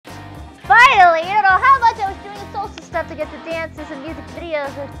Finally! You don't know how much I was doing social stuff to get the dances and music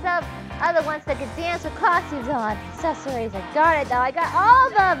videos and stuff. Other ones that could dance with costumes on. Accessories, I got it now. I got all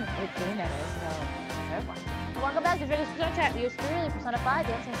of them! It's game that is, so everyone. Welcome back to Dragon's Persona Chat. We used to really Persona 5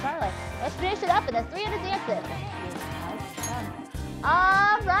 Dancing Starlight. Let's finish it up and that's 300 dances.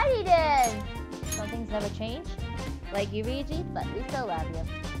 Alrighty then! Some things never change. Like you, Ryuji, but we still love you.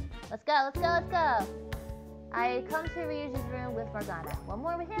 Let's go, let's go, let's go! I come to Ryuji's room with Morgana. One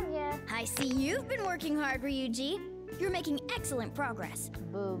more with him here. I see you've been working hard, Ryuji. You're making excellent progress.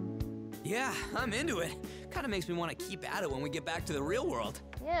 Boom. Yeah, I'm into it. Kinda makes me want to keep at it when we get back to the real world.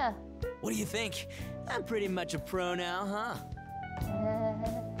 Yeah. What do you think? I'm pretty much a pro now, huh?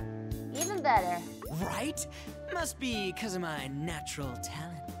 Even better. Right? Must be because of my natural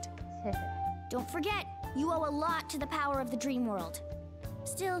talent. Don't forget, you owe a lot to the power of the dream world.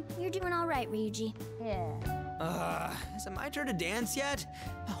 Still, you're doing all right, Ryuji. Yeah. Is it my turn to dance yet?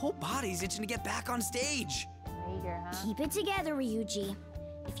 My whole body's itching to get back on stage. Eager, huh? Keep it together, Ryuji.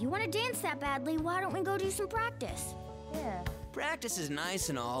 If you want to dance that badly, why don't we go do some practice? Yeah. Practice is nice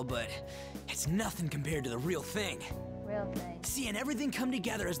and all, but it's nothing compared to the real thing. Real thing. Seeing everything come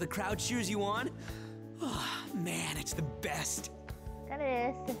together as the crowd cheers you on? Oh, man, it's the best. Kinda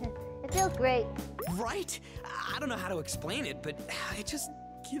is. It feels great. Right? I don't know how to explain it, but it just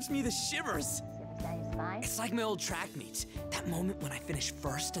gives me the shivers. Shivers down your spine. It's like my old track meets. That moment when I finish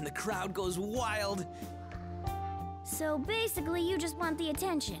first and the crowd goes wild. So basically, you just want the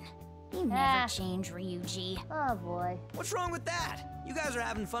attention. You never change, Ryuji. Oh boy. What's wrong with that? You guys are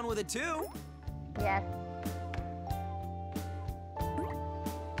having fun with it too. Yes.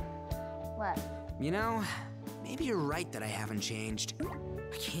 What? You know, maybe you're right that I haven't changed.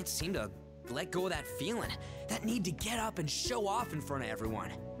 I can't seem to let go of that feeling, that need to get up and show off in front of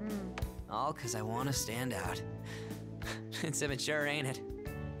everyone. All because I want to stand out. It's immature, ain't it?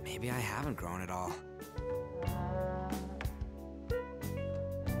 Maybe I haven't grown at all.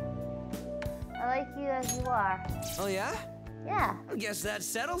 I like you as you are. Oh yeah? Yeah. I guess that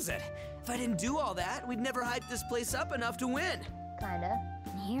settles it. If I didn't do all that, we'd never hype this place up enough to win. Kinda.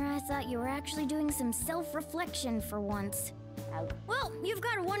 Here I thought you were actually doing some self-reflection for once. Out. Well, you've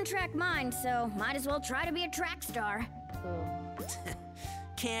got a one-track mind, so might as well try to be a track star. Ooh.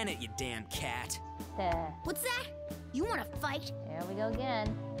 Can it, you damn cat? What's that? You want to fight? There we go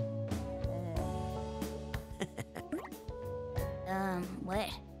again. What?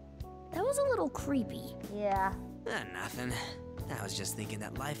 That was a little creepy. Yeah. Nothing. I was just thinking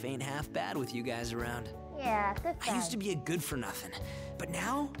that life ain't half bad with you guys around. Yeah, good I used to be a good-for-nothing, but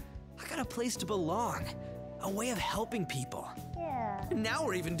now I got a place to belong, a way of helping people. Yeah. And now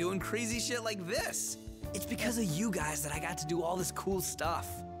we're even doing crazy shit like this. It's because of you guys that I got to do all this cool stuff.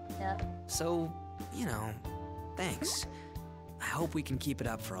 Yep. So, you know, thanks. I hope we can keep it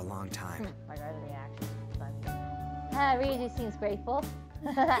up for a long time. My other reaction. Ryuji seems grateful.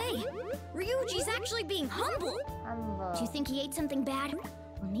 Hey, Ryuji's actually being humble. Humble. Do you think he ate something bad?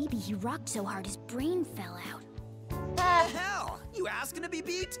 Or maybe he rocked so hard his brain fell out. Hell, you asking to be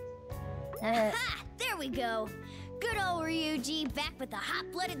beat? Ha! There we go. Good old Ryuji back with the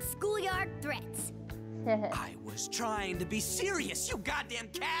hot-blooded schoolyard threats. I was trying to be serious, you goddamn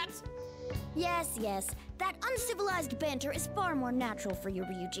cat! Yes, yes. That uncivilized banter is far more natural for you,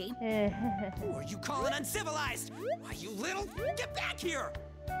 Ryuji. Who are you calling uncivilized? Why, you little... Get back here!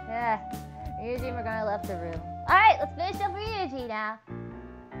 Yeah. Ryuji and Morgana left the room. Alright, let's finish up Ryuji now.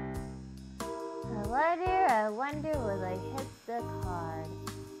 I wonder, will I hit the card?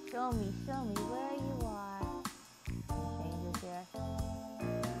 Show me where you are. Changes here.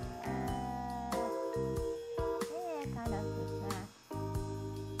 Yeah, kind of.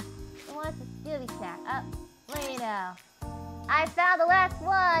 Who wants to steal snack? Up. Let me know. I found the last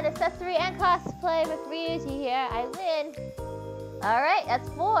one. Accessory and cosplay with Ryuji here. I win. Alright, that's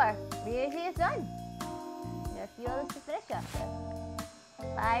 4. Ryuji is done. There are a few others to finish up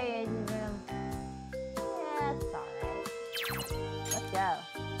with. Bye, Ryuji room. Yeah, it's alright. Let's go.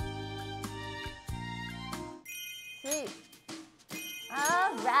 Sweet.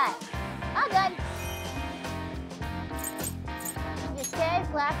 Alright. All done. You say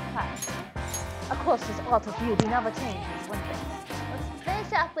black card. Of course, his alter beauty never changes, one thing. Let's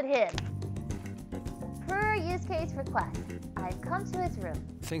finish off with him. Per use case request, I've come to his room.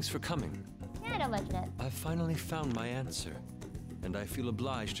 Thanks for coming. Yeah, I don't mention it. I've finally found my answer, and I feel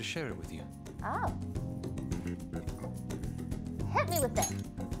obliged to share it with you. Oh. Hit me with it.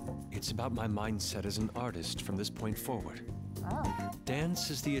 It's about my mindset as an artist from this point forward. Oh. Dance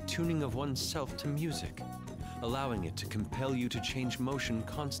is the attuning of oneself to music, allowing it to compel you to change motion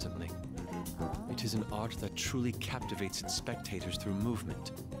constantly. It is an art that truly captivates its spectators through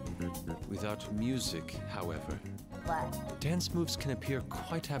movement. Without music, however, What? dance moves can appear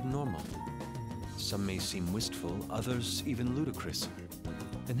quite abnormal. Some may seem wistful, others even ludicrous.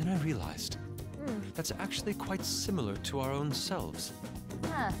 And then I realized that's actually quite similar to our own selves.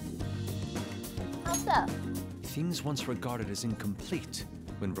 Huh. How so? Things once regarded as incomplete,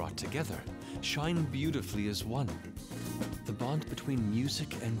 when brought together, shine beautifully as one. The bond between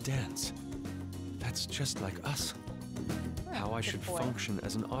music and dance. That's just like us. How I should function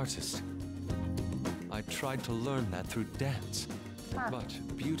as an artist. I tried to learn that through dance. But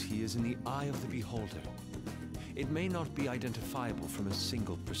beauty is in the eye of the beholder. It may not be identifiable from a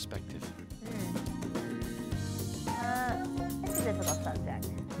single perspective. It's a difficult subject.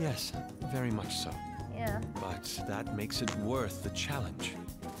 Yes, very much so. Yeah. But that makes it worth the challenge.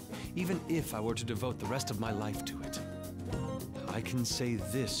 Even if I were to devote the rest of my life to it. I can say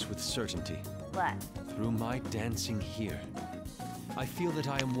this with certainty. What? Through my dancing here, I feel that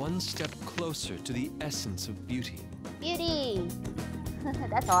I am one step closer to the essence of beauty. Beauty!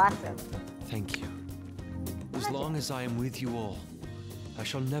 That's awesome. Thank you. As long as I am with you all, I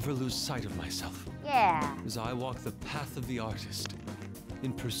shall never lose sight of myself. Yeah. As I walk the path of the artist,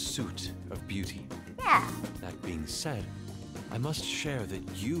 in pursuit of beauty. Yeah. That being said, I must share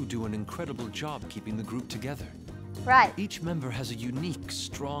that you do an incredible job keeping the group together. Right. Each member has a unique,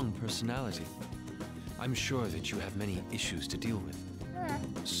 strong personality. I'm sure that you have many issues to deal with.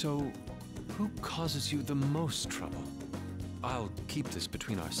 So, who causes you the most trouble? I'll keep this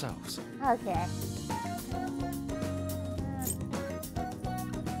between ourselves. Okay.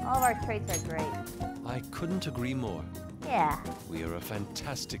 All of our traits are great. I couldn't agree more. Yeah, We are a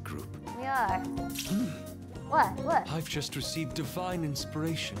fantastic group. we are. What? I've just received divine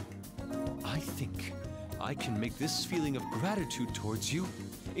inspiration. I think I can make this feeling of gratitude towards you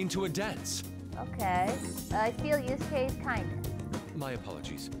into a dance. Okay. I feel Yusuke's kindness. My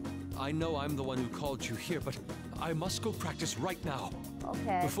apologies. I know I'm the one who called you here, but I must go practice right now,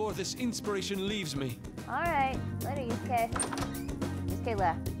 Okay. before this inspiration leaves me. Alright. Later, Yusuke. Yusuke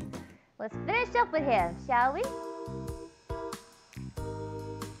left. Let's finish up with him, shall we?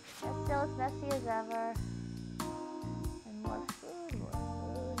 That's still as messy as ever. And more food, more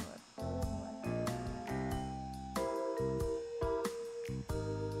food, more food,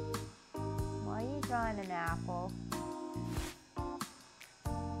 Why are you drawing an apple?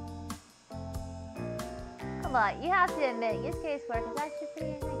 Come on, you have to admit, Yusuke's work is actually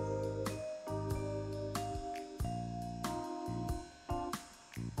pretty nice.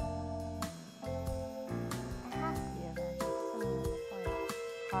 I have to be around someone to find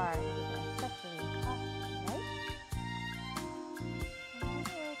hard with especially coffee, right? I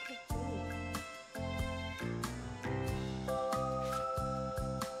wonder where it could be.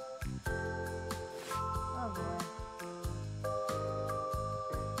 Oh boy.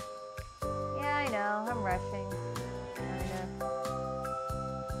 Yeah, I know, I'm rushing. Kinda.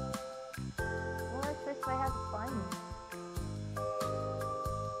 Well, let's wish I have fun.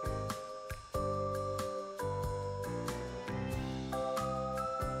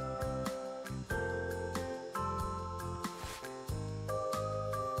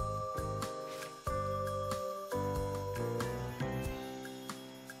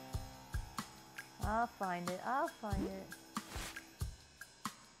 I'll find it. I'll find it.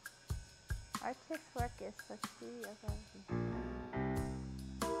 Artist's work is such beauty of everything.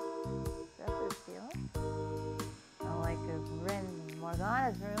 That's what it's feeling. I like the rims in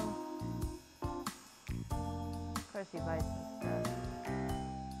Morgana's room. Of course, he buys some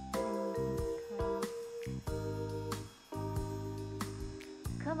stuff.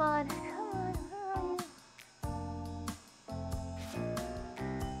 Come on, where are you?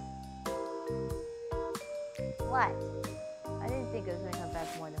 What? I didn't think it was going to come back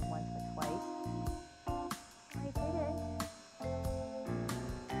more than once or twice. I didn't.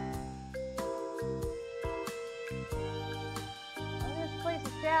 Oh, this place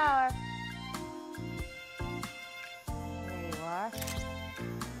is shower. There you are.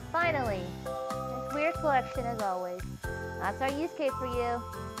 Finally! This weird collection as always. That's our use case for you.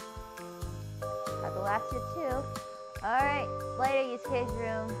 Got the last year too. Alright, later use case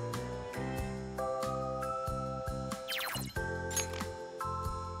room.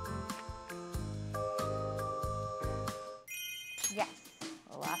 Yes,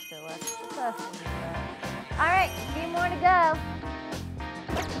 lost it. Alright, 3 more to go.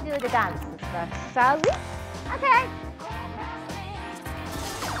 Let's do the dances first, shall we? Okay.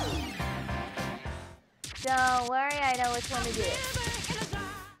 Don't worry, I know which one to do.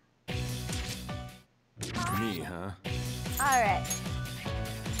 Me, huh? Alright.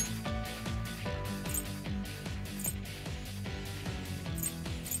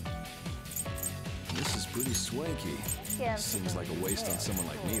 pretty swanky. Yeah, Seems like a waste on someone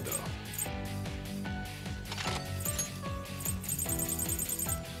like me, though.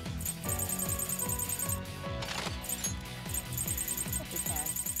 If you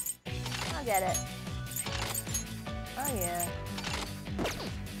can. I'll get it. Oh yeah.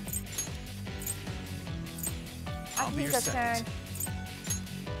 I'll be your turn. second.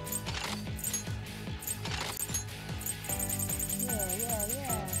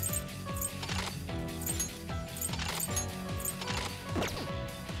 Yeah.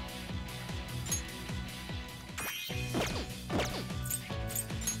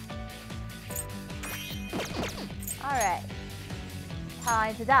 Alright.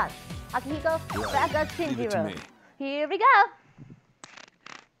 Time to dance. Akihiko, Right. back up Leave it to Shinjiro. me. Here we go.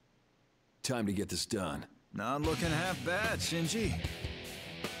 Time to get this done. Not looking half bad, Shinji.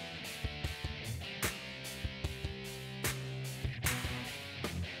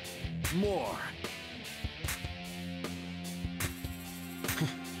 More.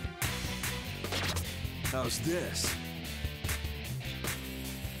 How's this?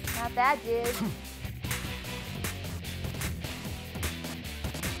 Not bad, dude.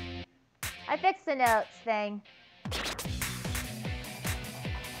 I fixed the notes thing.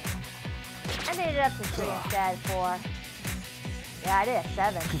 I made it up to 3 instead, 4. Yeah, I did a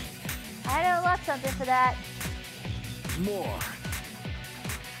 7. I had to unlock something for that. More.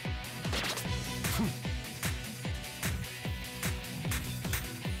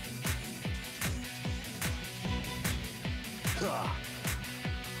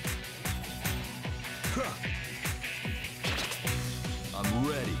 I'm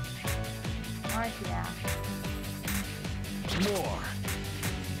ready. Aren't you now? More.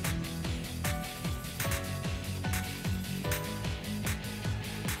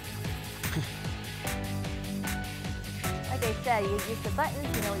 Like I said, you use the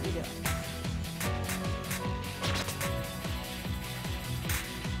buttons, you know what you're doing.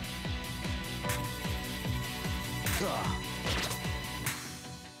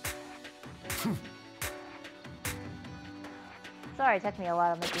 Sorry, it took me a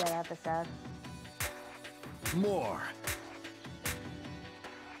while to make the other episode. More.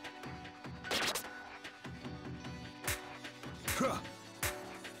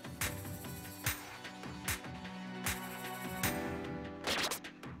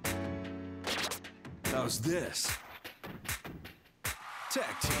 How's this?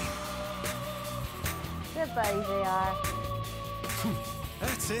 Tag team. Good buddies they are.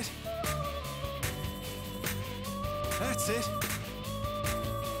 That's it. That's it.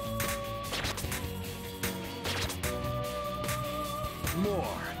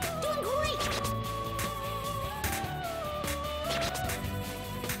 More. Doing great!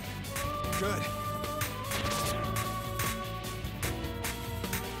 Good.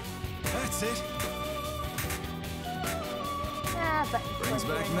 That's it. Ah, but Brings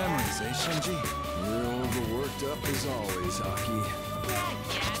back memories, eh, Shinji? You're overworked up as always, Aki.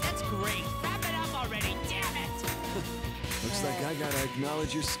 Yeah, that's great. Wrap it up already, damn it! Looks like I gotta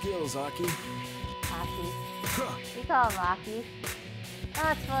acknowledge your skills, Aki. Aki. We call him Aki. Oh,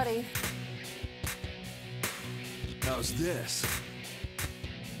 that's funny. How's this?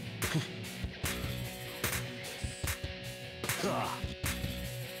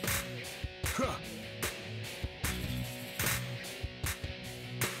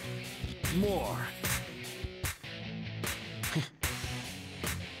 More.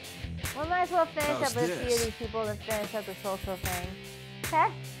 We might as well finish How's up with a few of this? these people and finish up the social thing. Okay?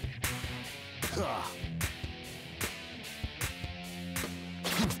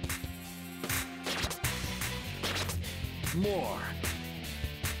 More.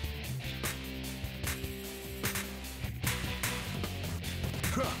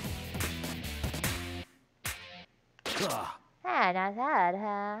 Ah, not bad,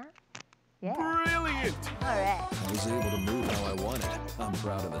 huh? Yeah. Brilliant! Alright. I was able to move how I wanted. I'm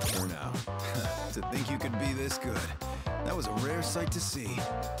proud of the turnout. To think you could be this good. That was a rare sight to see.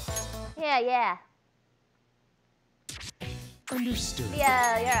 Yeah. Understood.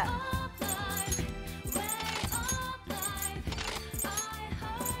 Yeah, you're up.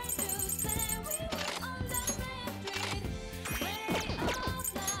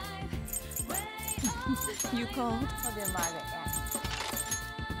 You called? We'll do Margaret next.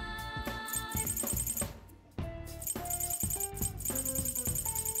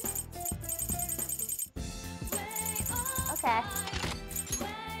 Okay.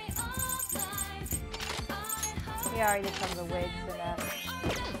 We already did some of the wigs and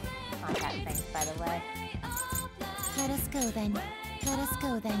contact things, by the way. Let us go then. Let us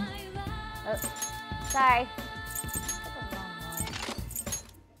go then. Oh, sorry.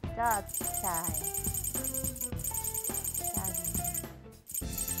 Dog time.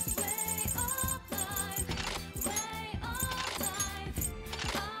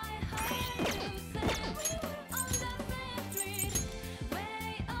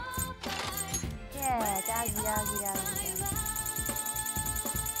 Yeah, doggy, doggy, doggy, doggy.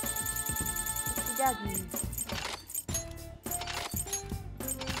 Doggy.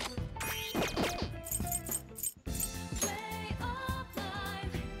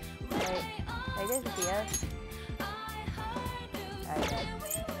 Wait, disappear. Alright,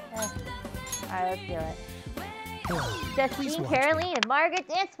 alright, let's do it. Justine, Caroline, and Margaret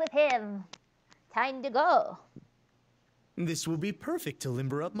dance with him. Time to go. This will be perfect to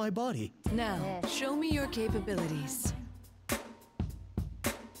limber up my body. Now, show me your capabilities.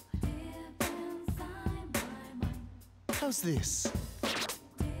 How's this?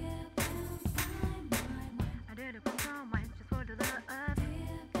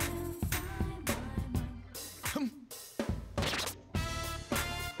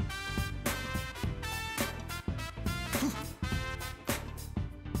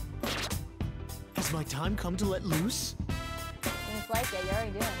 Has my time come to let loose? Seems like it, you're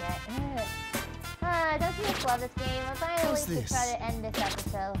already doing it. Don't you just love this game? Let's find a way to try to end this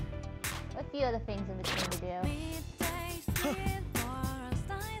episode. A few other things in between to do.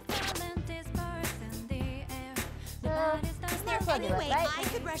 Is there any way I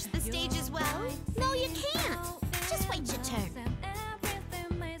could rush the stage as well? No, you can't. Just wait your turn.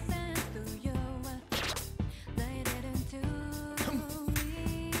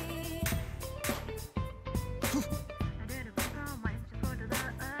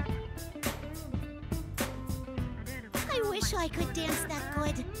 I wish I could dance that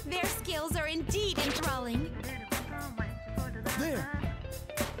good. Their skills are indeed enthralling. There!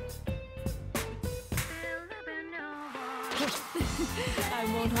 I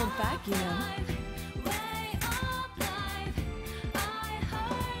won't hold back, you know.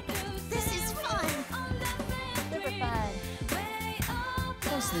 This is fun. Super fun.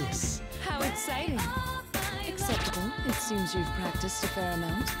 How's this? How exciting. Acceptable. It seems you've practiced a fair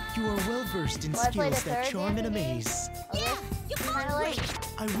amount. You are well versed in Well, I played skills the that third charm game and of the game. amaze. Yeah, you Kinda got like great.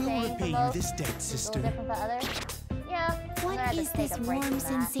 I will saying repay the you most, this debt, a little sister. different for others. Yeah. What is this warm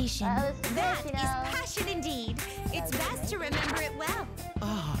sensation? That is passion indeed. It's best to remember it well.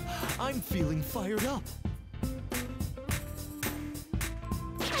 Ah, I'm feeling fired up.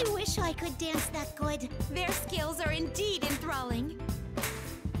 I wish I could dance that good. Their skills are indeed enthralling.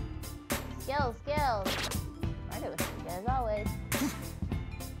 Skills, skills. I do it as always.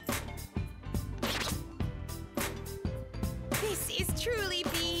 This is truly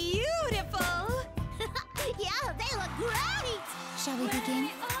beautiful. Yeah, they look great. Shall we begin?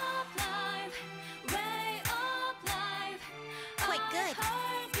 Quite good.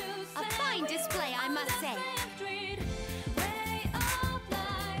 A fine display, I must say.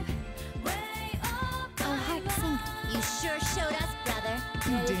 Oh, heart synced. You sure showed us, brother.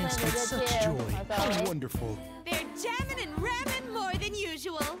 You Yeah, danced you with did such too, joy. as How always. wonderful. They're jamming and ramming more than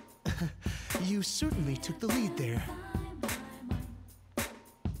usual. You certainly took the lead there.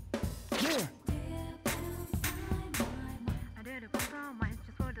 There!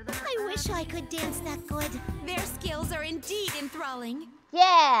 I wish I could dance that good. Their skills are indeed enthralling.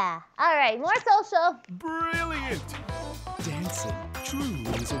 Yeah. All right. More social. Brilliant! Dancing truly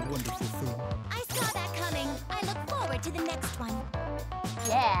is a wonderful thing. I saw that coming. I look forward to the next one.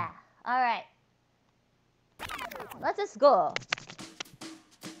 Yeah. All right. Let's just go.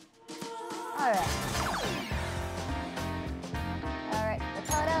 All right. All right.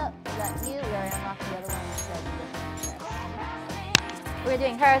 Dakota, we got you. We already unlocked the other one. We're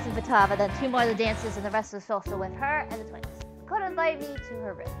doing hers and Vitava, then 2 more of the dances and the rest of the social with her and the twins. Dakota invited me to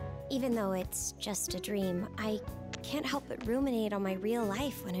her room. Even though it's just a dream, I can't help but ruminate on my real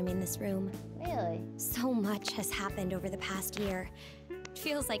life when I'm in this room. Really? So much has happened over the past year. It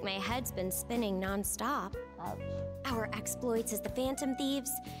feels like my head's been spinning non-stop. Ouch. Our exploits as the Phantom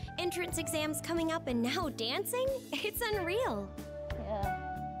Thieves, entrance exams coming up, and now dancing? It's unreal. Yeah.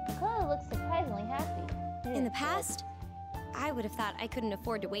 Dakota looks surprisingly happy. In the past, I would have thought I couldn't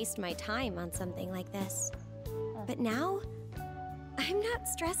afford to waste my time on something like this. But now, I'm not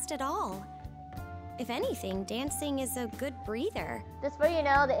stressed at all. If anything, dancing is a good breather. Just so you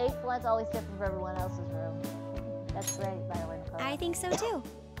know, the 8th one's always different for everyone else's room. That's great, by the way, Dakota. I think so too.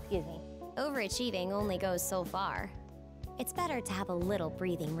 Excuse me. Overachieving only goes so far. It's better to have a little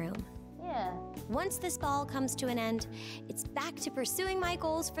breathing room. Yeah. Once this ball comes to an end, it's back to pursuing my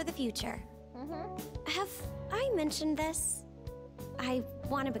goals for the future. Have I mentioned this? I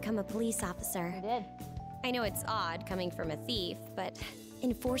want to become a police officer. You did. I know it's odd coming from a thief, but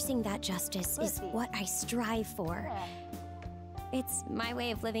Enforcing that justice is what I strive for. Yeah. It's my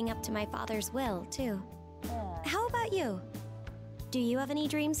way of living up to my father's will, too. Yeah. How about you? Do you have any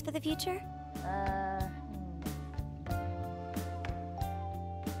dreams for the future?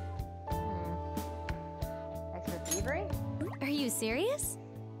 Extra thievery? Are you serious?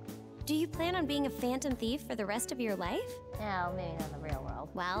 Do you plan on being a phantom thief for the rest of your life? No, maybe not in the real world.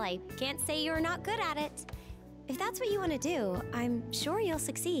 Well, I can't say you're not good at it. If that's what you want to do, I'm sure you'll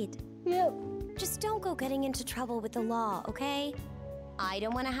succeed. Yep. Just don't go getting into trouble with the law, okay? I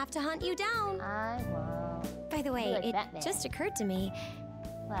don't want to have to hunt you down. I won't. By the way, You're like it Batman. just occurred to me.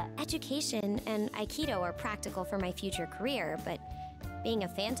 What? Education and Aikido are practical for my future career, but being a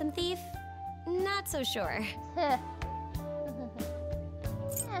phantom thief? Not so sure. Yeah,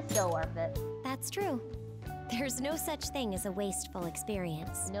 still worth it. That's true. There's no such thing as a wasteful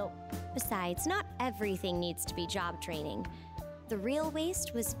experience. Nope. Besides, not everything needs to be job training. The real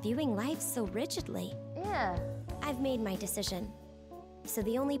waste was viewing life so rigidly. Yeah. I've made my decision. So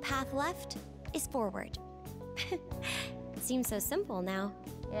the only path left is forward. Seems so simple now.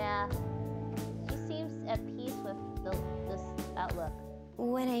 Yeah. She seems at peace with this outlook.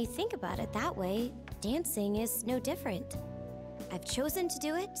 When I think about it that way, dancing is no different. I've chosen to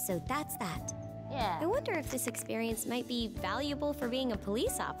do it, so that's that. Yeah. I wonder if this experience might be valuable for being a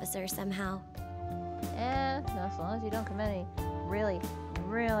police officer somehow. Yeah, no, as long as you don't commit any really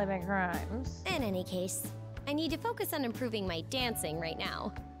big crimes. In any case, I need to focus on improving my dancing right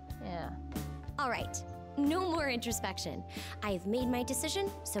now. Yeah. All right, no more introspection. I've made my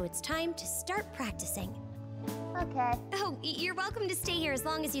decision, so it's time to start practicing. Okay. Oh, you're welcome to stay here as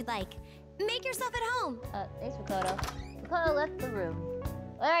long as you'd like. Make yourself at home. Thanks, Makoto. Makoto left the room.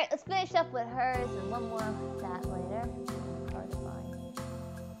 Alright, let's finish up with hers and one more of that later. Hard to find.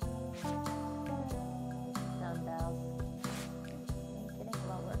 Dumbbells. Getting a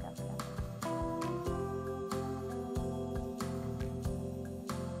lot of work after that.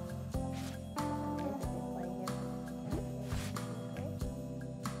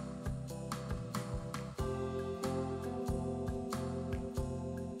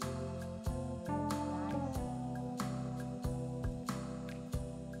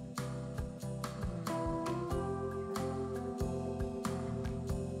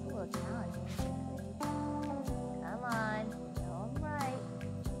 Come on, know I'm right.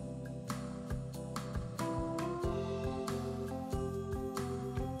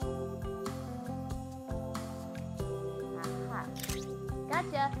 Aha.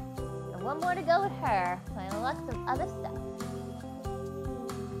 Gotcha. And one more to go with her. I unlock some other stuff.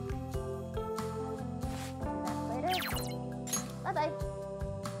 See that later. Bye-bye.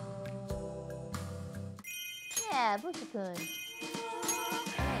 Yeah, Bushikun.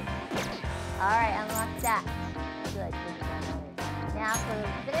 Alright, unlock that. Good. Now for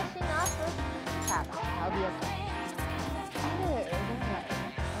finishing off with Papa. I'll be okay. Good.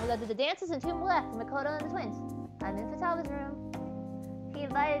 And we go to the dances and Tomb left, Makoto and the twins. I'm in Futaba's room. He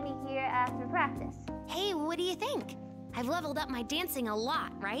invited me here after practice. Hey, what do you think? I've leveled up my dancing a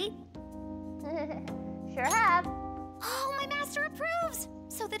lot, right? Sure have. Oh, my master approves!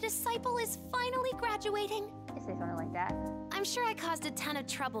 So the disciple is finally graduating. You say something like that. I'm sure I caused a ton of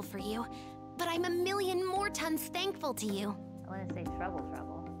trouble for you, but I'm a million more tons thankful to you. I want to say trouble.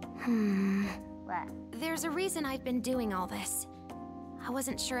 What? There's a reason I've been doing all this. I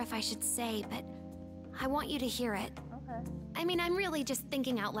wasn't sure if I should say, but I want you to hear it. Okay. I mean, I'm really just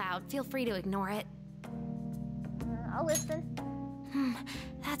thinking out loud. Feel free to ignore it. I'll listen.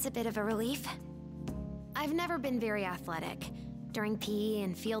 That's a bit of a relief. I've never been very athletic. During PE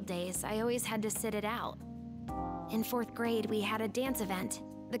and field days, I always had to sit it out. In 4th grade, we had a dance event,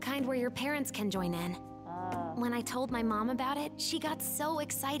 the kind where your parents can join in. When I told my mom about it, she got so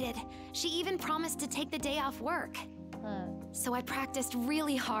excited. She even promised to take the day off work. So I practiced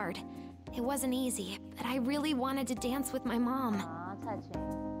really hard. It wasn't easy, but I really wanted to dance with my mom. Aw,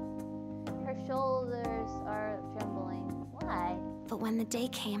 touching. Her shoulders are trembling. Why? But when the day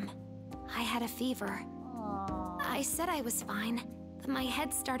came, I had a fever. Aww. I said I was fine, but my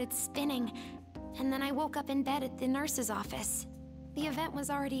head started spinning, and then I woke up in bed at the nurse's office. The event was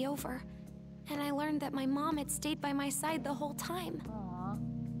already over, and I learned that my mom had stayed by my side the whole time. Aw.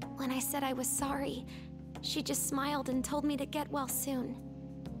 When I said I was sorry, she just smiled and told me to get well soon.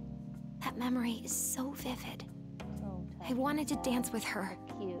 That memory is so vivid. So I wanted to dance with her.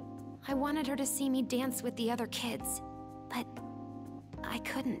 cute. I wanted her to see me dance with the other kids, but I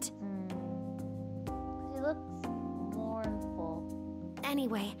couldn't. She looks mournful.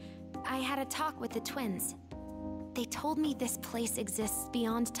 Anyway, I had a talk with the twins. They told me this place exists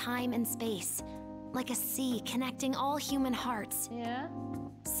beyond time and space, like a sea connecting all human hearts. Yeah?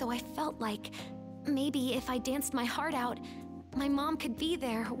 So I felt like maybe if I danced my heart out, my mom could be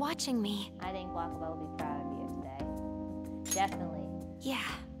there watching me. I think Wakaba will be proud of you today. Definitely. Yeah.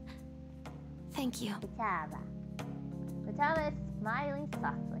 Thank you. Futaba. Futaba is smiling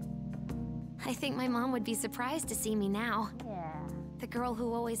softly. I think my mom would be surprised to see me now. Yeah. The girl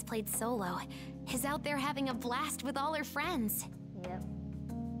who always played solo is out there having a blast with all her friends. Yep.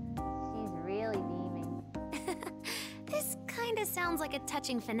 She's really beaming. This kinda sounds like a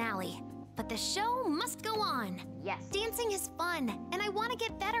touching finale, but the show must go on. Yes. Dancing is fun, and I want to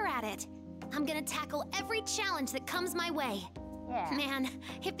get better at it. I'm gonna tackle every challenge that comes my way. Yeah. Man,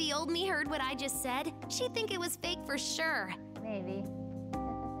 if the old me heard what I just said, she'd think it was fake for sure. Maybe.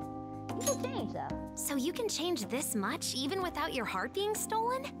 You can change, though. So you can change this much even without your heart being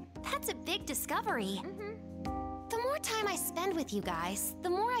stolen? That's a big discovery. The more time I spend with you guys, the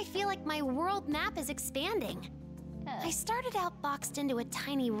more I feel like my world map is expanding. I started out boxed into a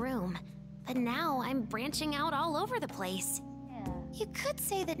tiny room, but now I'm branching out all over the place. Yeah. You could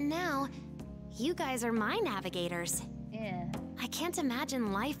say that now, you guys are my navigators. Yeah. I can't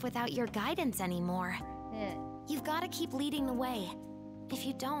imagine life without your guidance anymore. Yeah. You've got to keep leading the way. If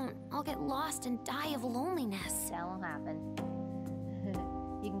you don't, I'll get lost and die of loneliness. That won't happen.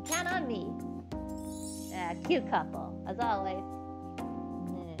 You can count on me. Cute couple, as always.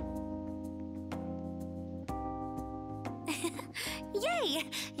 Yay!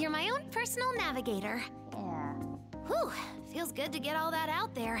 You're my own personal navigator. Yeah. Whew, feels good to get all that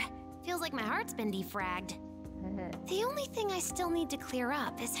out there. Feels like my heart's been defragged. The only thing I still need to clear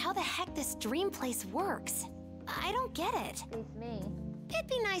up is how the heck this dream place works. I don't get it. It's me. It'd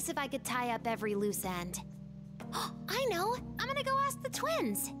be nice if I could tie up every loose end. I know! I'm gonna go ask the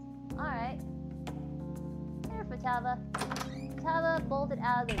twins. Alright. Here, Futaba. Futaba bolted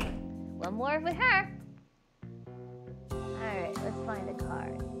out of the room. One more with her. Alright, let's find a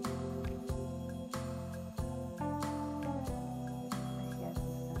card.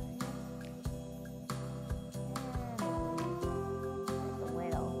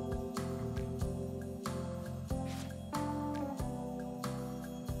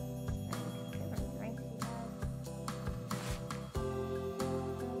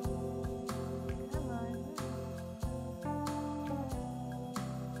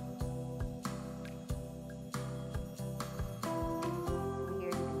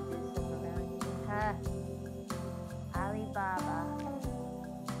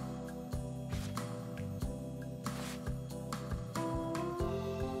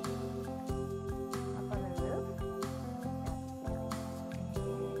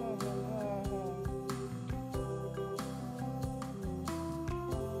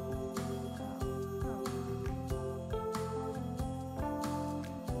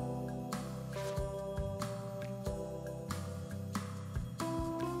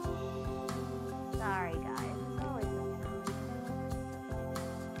 Sorry, guys. It's always a challenge.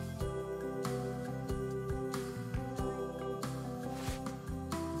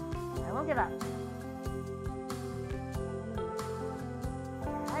 I won't give up.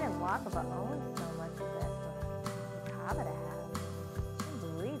 I didn't walk about own so much of this for Futaba to have.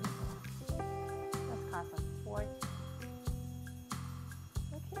 Unbelievable. Must cost a fortune.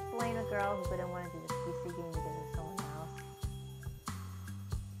 I can't blame a girl who didn't want to do this PC game because of someone else.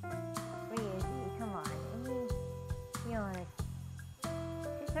 Come on, be honest.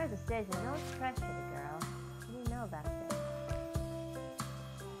 It's her decision. No pressure, the girl. You didn't know about it.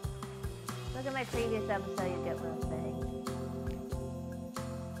 Look at my previous episode, you get what I'm saying.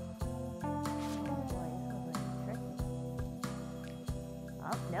 Oh boy, this one's tricky.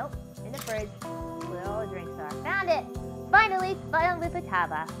 Oh, nope. In the fridge. Where all the drinks are. Found it! Finally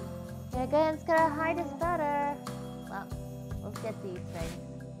Futaba. Dragon's gonna hide us better. Well, let's get these things.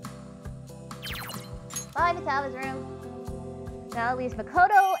 Bye, Futaba's room. Now at least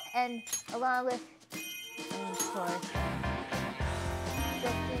Makoto and along with, of course,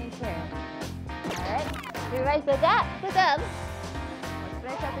 15 too. Alright, be right with that, with them.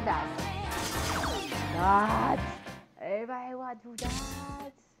 Let's finish up the dots. Dots! Everybody want to dance?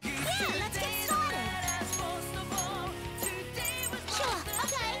 Yeah, let's get started. Sure,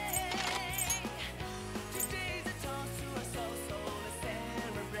 okay.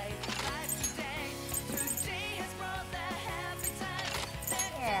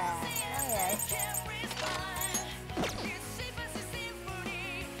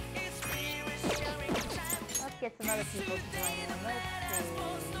 Let's get some other people to join in. Let's see.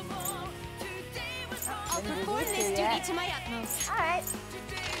 I'll perform this duty to my utmost. Alright.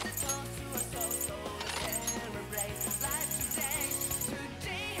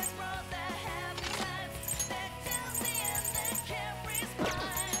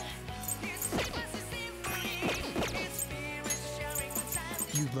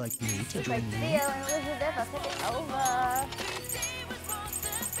 you'd like me to It's join like you. Theo and Elizabeth. I'll take it over.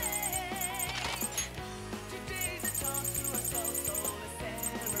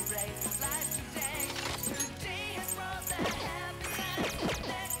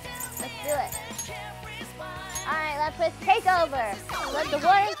 Let's do it. Alright, let's put take over. Let the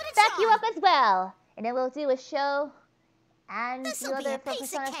warriors back you up as well. And then we'll do a show and This'll do be other a for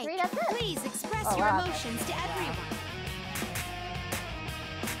piece of Persona 3. cake. That's it. Please express Oh, your wow. emotions to everyone.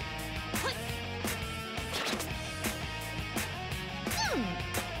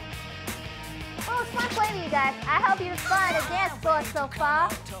 Well, it's fun playing with you guys. I hope you had fun at dance floor so far.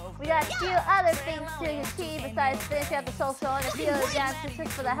 We got a few other things to achieve besides finishing up the social and a few other dances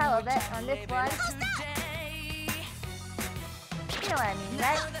just for the hell of it on this one. You know what I mean,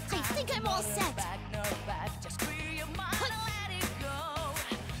 right? I think I'm all set.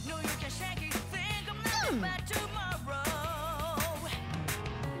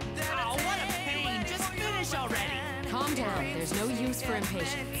 Oh, what a pain. Just finish already. Calm down. There's no use for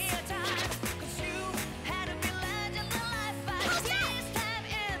impatience.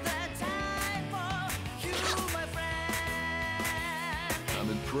 I'm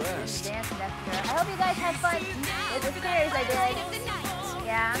impressed. Dance Master. I hope you guys had fun with the series I did.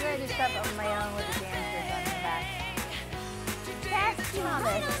 Yeah, I'm gonna do stuff on my own with the dancers on the back. Test you on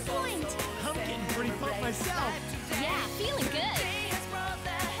Right this. on point. I'm getting pretty pumped myself. Yeah, feeling good.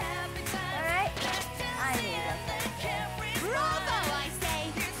 Alright? I knew you guys. Bravo, I say.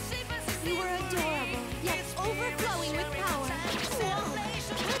 You were adorable, yet overflowing with power. Whoa,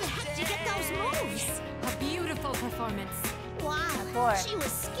 where the heck did you get those moves? A beautiful performance. Wow, boy. she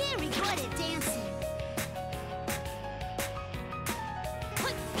was scary good at dancing.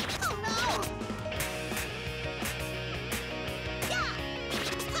 Oh no! Yeah!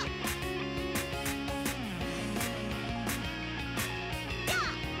 Huh.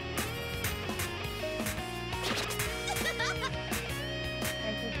 Yeah!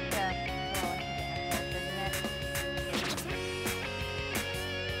 And keep rolling, isn't it?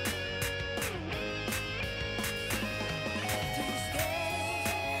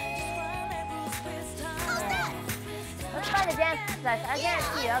 Let's find a dance class. I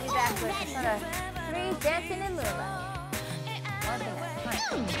guarantee you, I'll be back with Persona 3 Dancing in Moonlight. One thing at a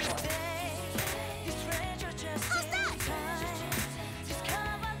time.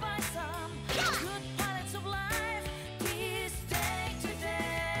 How's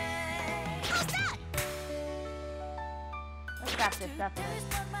that? How's that? Let's wrap this up.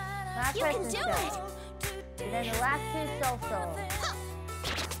 Last You can person do show. it. And then the last two social. Huh.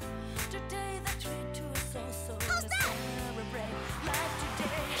 How's that?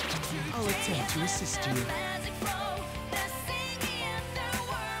 I'll attempt to assist you.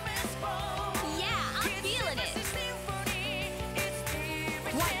 Yeah, I'm feeling it.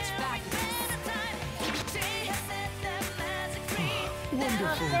 Quite fabulous.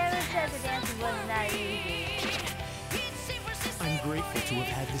 Wonderful. Sarah said the dancing wasn't that easy. I'm grateful to have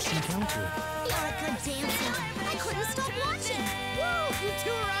had this encounter. You're a good dancer. I couldn't stop watching. Woo! You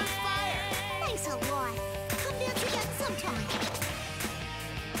two are on fire. Thanks a lot. Come dance again sometime.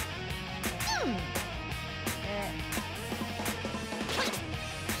 Eh.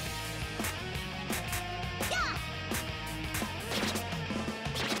 Yeah.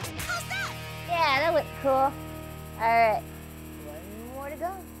 How's that? Yeah, that was cool. Alright. One more to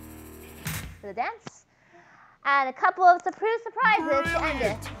go. For the dance. And a couple of surprises to end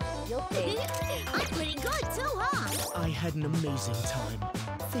it. You'll see. I'm pretty good too, huh? I had an amazing time.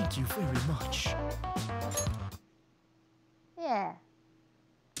 Thank you very much. Yeah.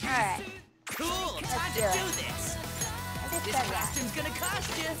 Alright. Cool. Let's Time do to it. do this. I just This said that. costume's gonna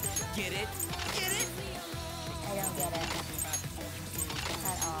cost you. Get it? Get it? I don't get it.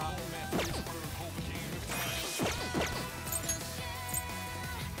 At all.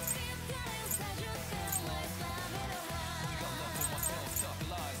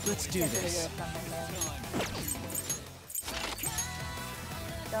 Let's do Guess we this. do something there.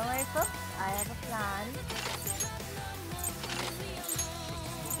 Don't worry, folks. I have a plan.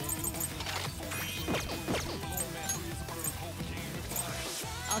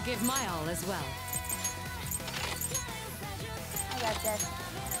 I'll give my all as well. I got this.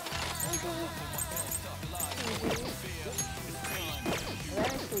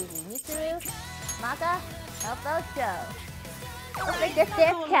 Lemon squeezy. Mitsuru, Maka, help out Joe. Let's make this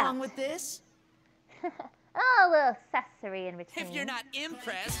dance Go along count. with this. Oh, a little accessory in between. If you're not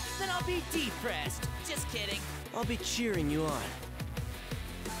impressed, then I'll be depressed. Just kidding. I'll be cheering you on.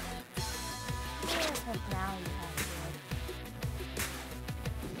 Yeah, personality has to it.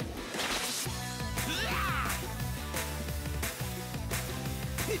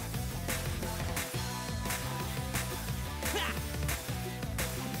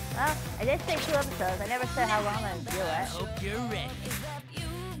 did say 2 episodes. I never said how long I'm gonna do it. Hope you're ready.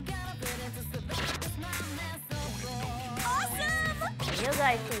 Awesome! You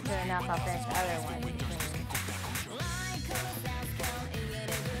guys see soon enough, I'll finish the other one.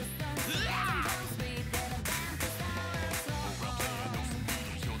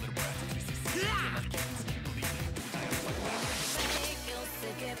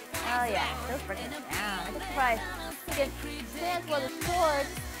 Oh yeah, those freaking down. I'm surprised. If stands for the sword,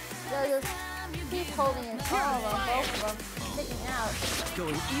 they'll just keep holding in all of them, both of them, sticking out.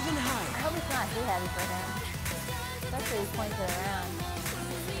 Going even higher. I hope it's not too heavy for him. Especially he points it around.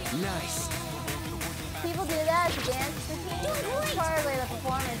 Nice. People do that as a dance routine. It's part of the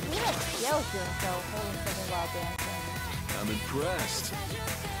performance. We have skills doing so, holding something while dancing. I'm impressed.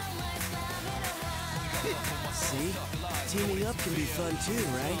 See? Teaming up can be fun too,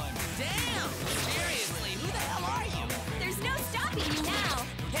 right? Damn! Seriously, who the hell are you? There's no stopping you now.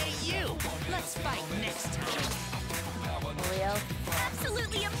 Hey, you! Let's fight next time. Leo.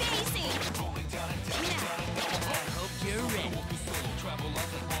 Absolutely amazing. Now, I hope you're ready.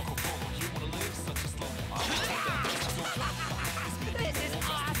 This is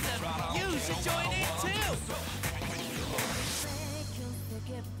awesome! You should join in too!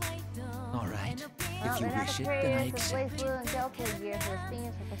 Alright. Well, If you they're not wish the it, then I creators of accept. Blaze Blue and Delta gear for the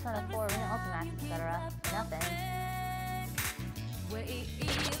themes for Persona 4 Arena Ultimax, etc. Nothing.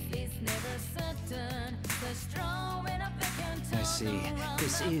 I see.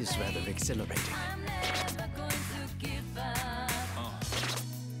 This is rather exhilarating.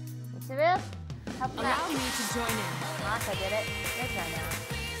 Mitsuru? Help them Allow out. me to join in. Maka did it. Your turn now.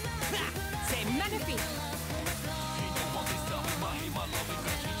 Say magnifique.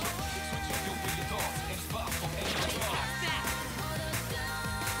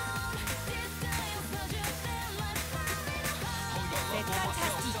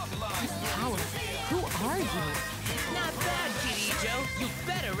 Power. Who are you? Not bad, Kirijo. You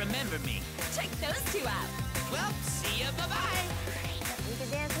better remember me. check those 2 out. Well, see ya, bye-bye. You can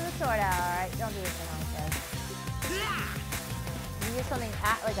dance with the sword out, alright? Don't do anything like this. You do something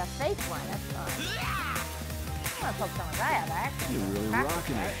like a fake one, that's fine. I'm gonna poke someone's eye out by accident. You're really Practice,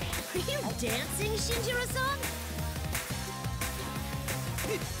 rocking it. right? Are you dancing, Shinjiro-san?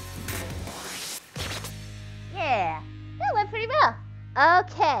 Yeah, that went pretty well.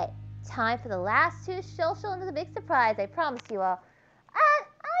 Okay, time for the last 2 social and the big surprise, I promise you all.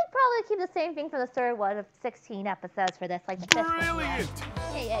 I'd probably keep the same thing for the third one of 16 episodes for this, like the 5th one. Brilliant!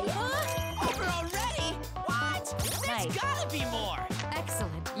 Yeah. Huh? Over already? What? There's Nice. gotta be more.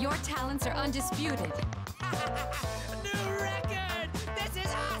 Excellent. Your talents are undisputed. New record! This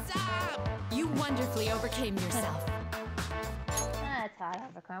is awesome! You wonderfully overcame yourself. That's hot,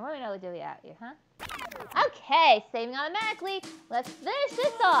 Overcorn. What do we know to do out here, huh? Okay, saving automatically. Let's finish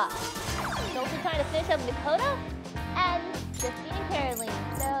this off. So we're trying to finish up Dakota and Justine and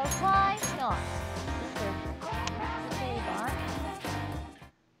Caroline. So why not?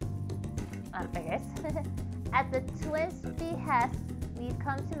 Figures. At the twins' behest, we've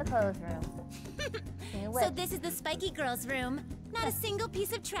come to Mako's room. So this is the Spiky Girls' room. Not a single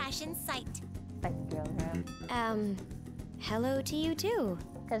piece of trash in sight. Spiky Girl's room. Hello to you too.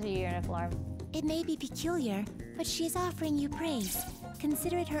 Because of your uniform. It may be peculiar, but she is offering you praise.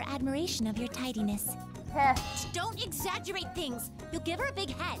 Consider it her admiration of your tidiness. Heh. Don't exaggerate things. You'll give her a big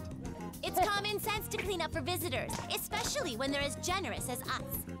head. It's common sense to clean up for visitors, especially when they're as generous as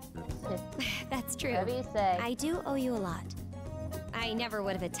us. That's true. Whatever you say. I do owe you a lot. I never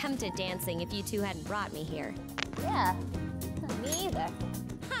would have attempted dancing if you two hadn't brought me here. Yeah. Me either.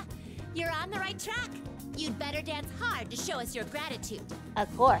 Ha! You're on the right track. You'd better dance hard to show us your gratitude.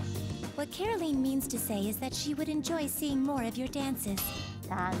 Of course. What Caroline means to say is that she would enjoy seeing more of your dances.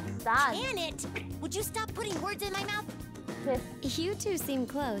 Dance. Can it? Would you stop putting words in my mouth? You two seem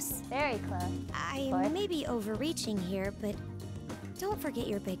close. Very close. I What? may be overreaching here, but don't forget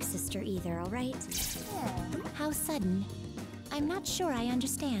your big sister either, all right? Yeah. How sudden? I'm not sure I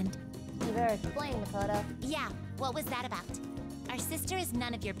understand. You better explain, Makoto. Yeah, what was that about? Our sister is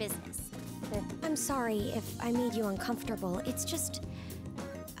none of your business. I'm sorry if I made you uncomfortable. It's just...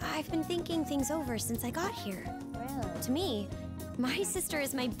 I've been thinking things over since I got here. Really? To me, my sister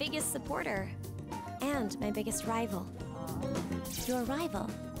is my biggest supporter. And my biggest rival. Your rival,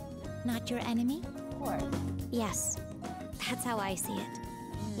 not your enemy? Of course. Yes, that's how I see it.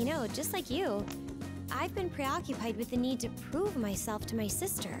 You know, just like you, I've been preoccupied with the need to prove myself to my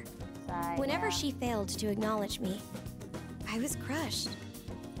sister. Whenever she failed to acknowledge me, I was crushed.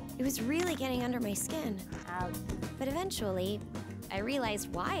 It was really getting under my skin. Ouch. But eventually, I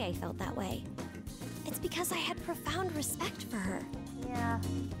realized why I felt that way. It's because I had profound respect for her. Yeah.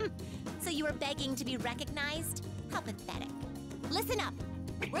 So you were begging to be recognized? How pathetic. Listen up.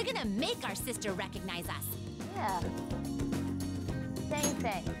 We're gonna make our sister recognize us. Yeah. Same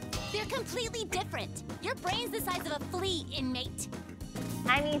thing. They're completely different. Your brain's the size of a flea, inmate.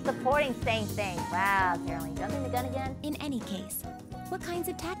 I mean supporting same thing. Wow, Caroline, jumping the gun again? In any case, what kinds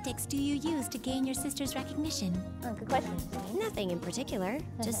of tactics do you use to gain your sister's recognition? Oh, good question, Justine. Nothing in particular,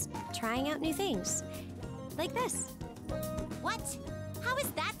 just trying out new things. Like this. What? How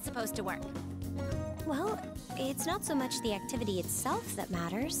is that supposed to work? Well, it's not so much the activity itself that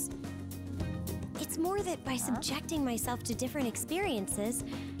matters. It's more that by subjecting myself to different experiences,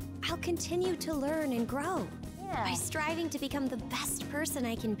 I'll continue to learn and grow. Yeah. By striving to become the best person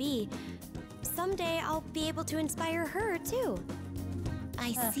I can be, someday I'll be able to inspire her too.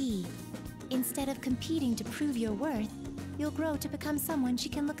 I see. Instead of competing to prove your worth, you'll grow to become someone she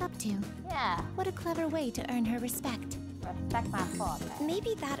can look up to. Yeah. What a clever way to earn her respect. Respect my father.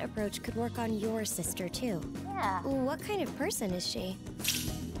 Maybe that approach could work on your sister too. Yeah. What kind of person is she?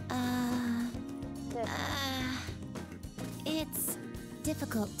 It's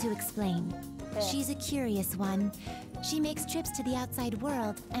difficult to explain. Yeah. She's a curious one. She makes trips to the outside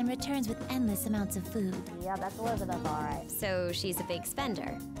world and returns with endless amounts of food. Yeah, that's Elizabeth, alright. So she's a big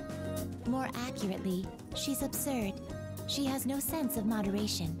spender. More accurately, she's absurd. She has no sense of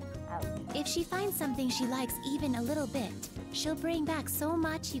moderation. Ouch. If she finds something she likes even a little bit, she'll bring back so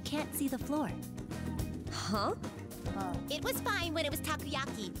much you can't see the floor. Huh? It was fine when it was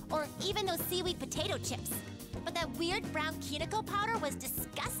takoyaki, or even those seaweed potato chips. But that weird brown kinako powder was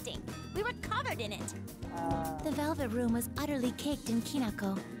disgusting. We were covered in it. The velvet room was utterly caked in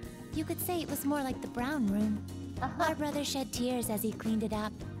kinako. You could say it was more like the brown room. Our brother shed tears as he cleaned it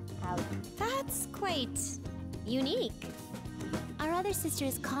up. Ouch. That's quite unique. Our other sister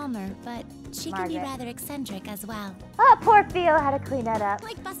is calmer, but she can be Margaret. rather eccentric as well. Oh, poor Theo had to clean that up.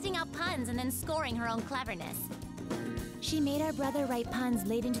 Like busting out puns and then scoring her own cleverness. She made our brother write puns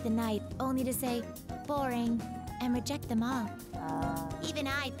late into the night, only to say, boring, and reject them all. Even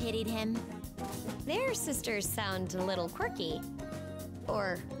I pitied him. Their sisters sound a little quirky.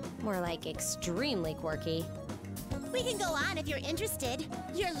 Or more like extremely quirky. We can go on if you're interested.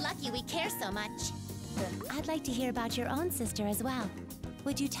 You're lucky we care so much. I'd like to hear about your own sister as well.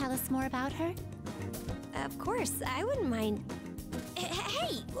 Would you tell us more about her? Of course, I wouldn't mind.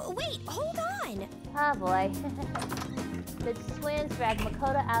 Hey, wait, hold on! Oh boy. The twins drag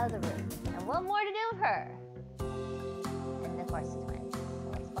Makoto out of the room. And what more to do with her? And of course the twins. So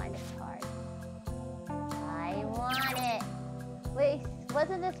let's find this card. I want it. Wait,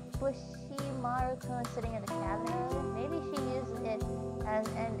 wasn't this Bushimaru-kun sitting in the cabinet earlier? Maybe she used it as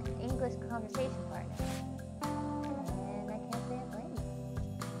an English conversation partner. And I can't say I blame you.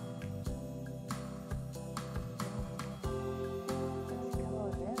 Let's go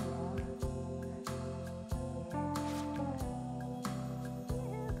with them now.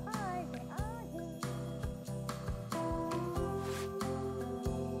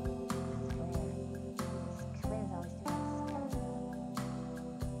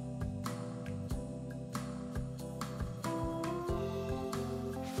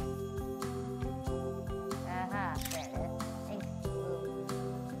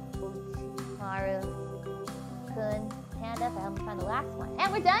 For helping find the last one.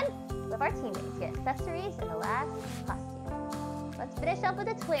 And we're done with our teammates. Get accessories and the last costume. Let's finish up with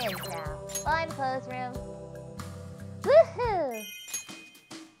the twins now. Find the clothes room. Woohoo!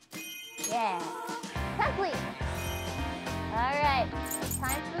 Yeah. Complete! Alright.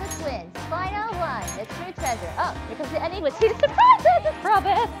 Time for the twins. Final one. It's true treasure. Oh, because the ending was huge surprises, I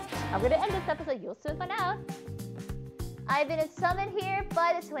promise! I'm gonna end this episode. You'll soon find out. I've been summoned here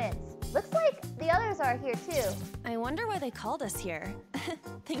by the twins. Looks like the others are here too. I wonder why they called us here.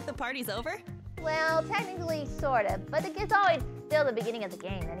 Think the party's over? Well, technically, sort of, but it's always still the beginning of the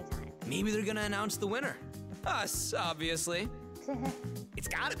game anytime. Maybe they're gonna announce the winner. Us, obviously. It's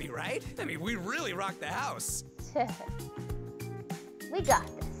gotta be, right? I mean, we really rocked the house. We got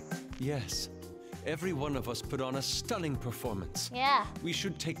this. Yes. Every one of us put on a stunning performance. Yeah. We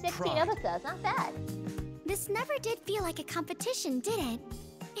should take 16 pride. episodes, not bad. This never did feel like a competition, did it?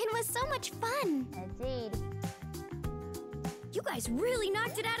 It was so much fun. Indeed. You guys really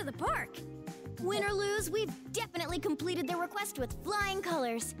knocked it out of the park. Win or lose, we've definitely completed the request with flying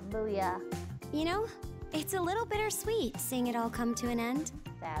colors. Booyah. You know, it's a little bittersweet seeing it all come to an end.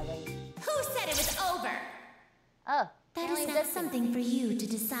 Sadly. Who said it was over? Oh. That Apparently is not this something for you to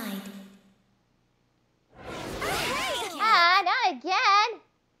decide. Ah, not again!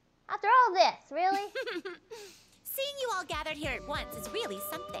 After all this, really? Seeing you all gathered here at once is really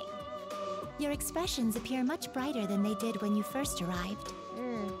something. Your expressions appear much brighter than they did when you first arrived.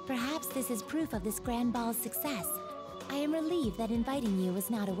 Perhaps this is proof of this grand ball's success. I am relieved that inviting you was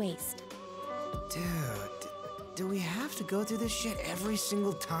not a waste. Dude, do we have to go through this shit every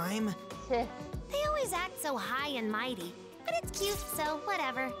single time? They always act so high and mighty, but it's cute, so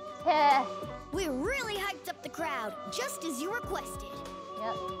whatever. We really hyped up the crowd, just as you requested.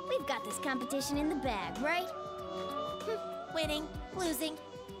 Yep. We've got this competition in the bag, right? Winning, losing,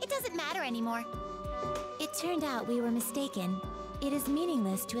 it doesn't matter anymore. It turned out we were mistaken. It is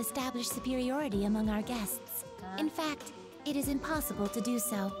meaningless to establish superiority among our guests. In fact, it is impossible to do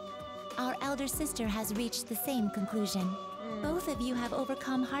so. Our elder sister has reached the same conclusion. Both of you have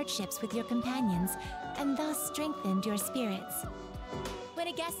overcome hardships with your companions, and thus strengthened your spirits. When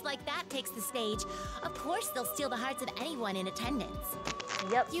a guest like that takes the stage, of course they'll steal the hearts of anyone in attendance.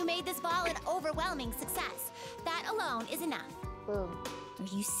 Yep. You made this ball an overwhelming success. That alone is enough. Boom.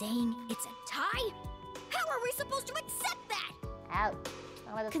 Are you saying it's a tie? How are we supposed to accept that?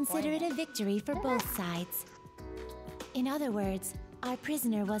 Ouch. Consider it a victory for both sides. In other words, our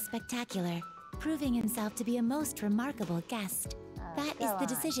prisoner was spectacular, proving himself to be a most remarkable guest. That is the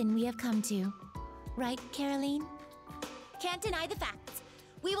decision we have come to. Right, Caroline? Can't deny the facts.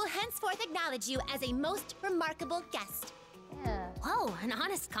 We will henceforth acknowledge you as a most remarkable guest. Yeah. Whoa, an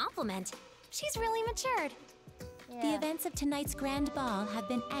honest compliment. She's really matured. Yeah. The events of tonight's grand ball have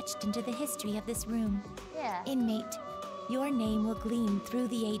been etched into the history of this room. Yeah. Inmate, your name will gleam through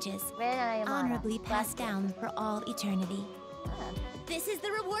the ages, honorably passed down for all eternity. This is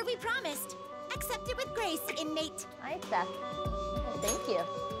the reward we promised. Accept it with grace, inmate. Nice stuff. Thank you.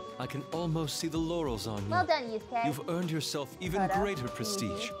 I can almost see the laurels on you. Well done, Yusuke. You've earned yourself even greater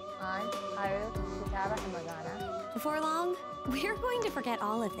prestige. An, Haru, Futaba, and Morgana. Before long, we're going to forget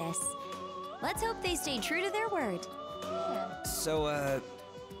all of this. Let's hope they stay true to their word. Yeah. So,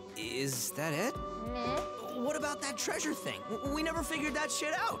 is that it? Nah. What about that treasure thing? We never figured that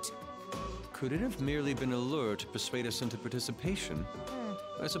shit out. Could it have merely been a lure to persuade us into participation?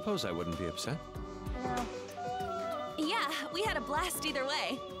 I suppose I wouldn't be upset. No. Yeah, we had a blast either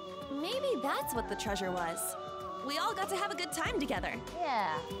way. Maybe that's what the treasure was. We all got to have a good time together.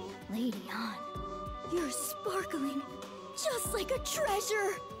 Yeah. Lady An, you're sparkling just like a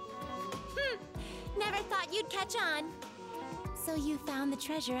treasure. Never thought you'd catch on. So you found the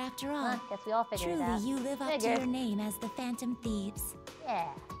treasure after all. Guess we all figured it out. Truly, you live up to your name as the Phantom Thieves. Yeah.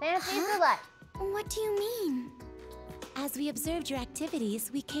 Fantasy for life. What do you mean? As we observed your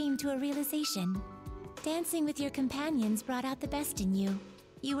activities, we came to a realization. Dancing with your companions brought out the best in you.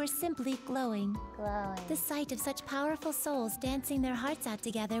 You were simply glowing. Glowing. The sight of such powerful souls dancing their hearts out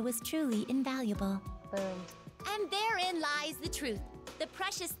together was truly invaluable. Boom. And therein lies the truth. The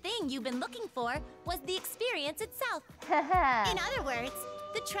precious thing you've been looking for was the experience itself. In other words,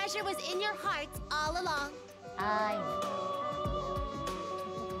 the treasure was in your hearts all along. I know.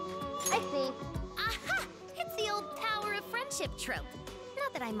 I see. Aha! It's the old power of friendship trope.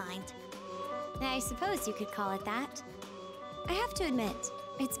 Not that I mind. I suppose you could call it that. I have to admit,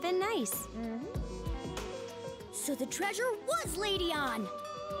 it's been nice. So the treasure was Lady An.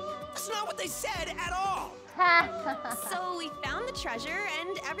 That's not what they said at all. So we found the treasure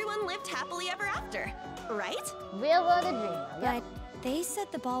and everyone lived happily ever after, right? Real world of dream. Yep. But they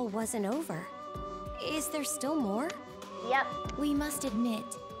said the ball wasn't over. Is there still more? Yep. We must admit,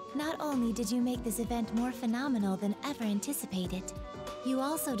 not only did you make this event more phenomenal than ever anticipated, you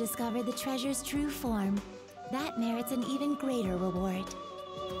also discovered the treasure's true form. That merits an even greater reward.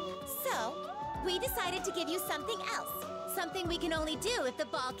 So, we decided to give you something else. Something we can only do if the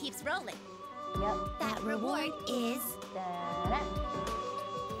ball keeps rolling. Yep. That reward is... Da-da.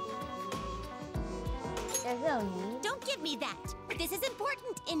 There's no need. Don't give me that. This is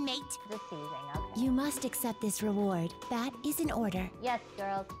important, inmate. Deceiving. Okay. You must accept this reward. That is in order. Yes,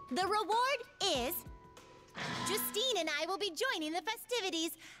 girls. The reward is... Justine and I will be joining the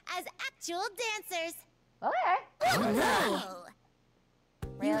festivities as actual dancers. Okay. Oh.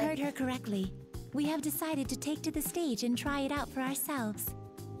 You Really? heard her correctly. We have decided to take to the stage and try it out for ourselves.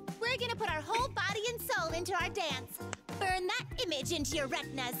 We're gonna put our whole body and soul into our dance. Burn that image into your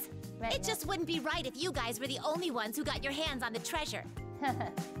retinas. It just wouldn't be right if you guys were the only ones who got your hands on the treasure.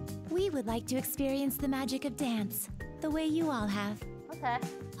 We would like to experience the magic of dance, the way you all have. Okay.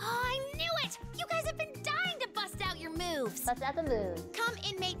 Oh, I knew it! You guys have been dying to bust out your moves. Bust out the moves. Come,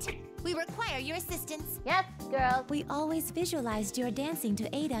 inmate. We require your assistance. Yes, girls. We always visualized your dancing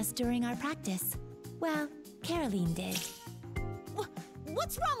to aid us during our practice. Well, Caroline did.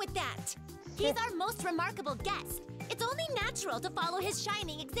 What's wrong with that? He's our most remarkable guest. It's only natural to follow his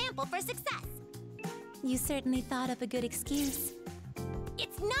shining example for success. You certainly thought up a good excuse.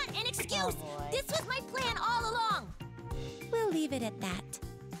 It's not an excuse! Oh, boy. This was my plan all along! We'll leave it at that.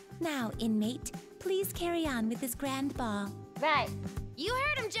 Now, inmate, please carry on with this grand ball. Right. You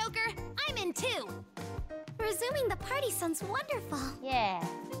heard him, Joker. I'm in too. Resuming the party sounds wonderful. Yeah.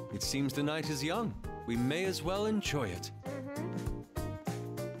 It seems the night is young. We may as well enjoy it.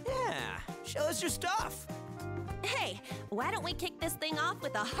 Yeah, show us your stuff. Hey, why don't we kick this thing off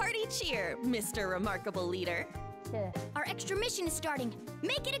with a hearty cheer, Mr. Remarkable Leader? Our extra mission is starting.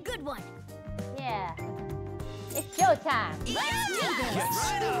 Make it a good one. Yeah. It's showtime. Let's do this.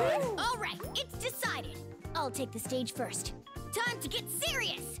 Right on. All right, it's decided. I'll take the stage first. Time to get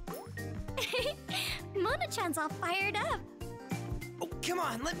serious. Mona-chan's all fired up. Oh, come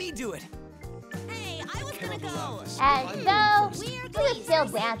on, let me do it. Hey, I was gonna go. And so, we can still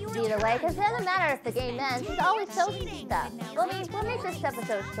dance either way, because it doesn't matter if the game ends, there's always toasty stuff. We'll make this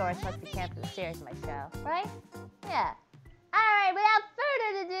episode short once we cancel the series of my show, right? Yeah. Alright, without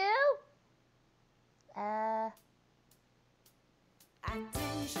further ado,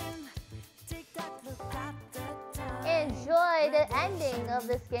 enjoy the ending of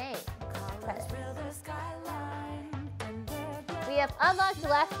this game. Credits. We have unlocked the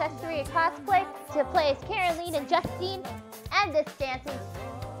last accessory cosplay to play as Caroline and Justine, and this dancing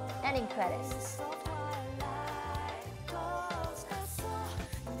ending credits.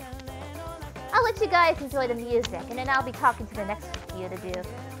 I'll let you guys enjoy the music, and then I'll be talking to the next few to do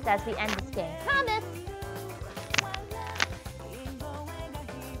as we end this game. Promise!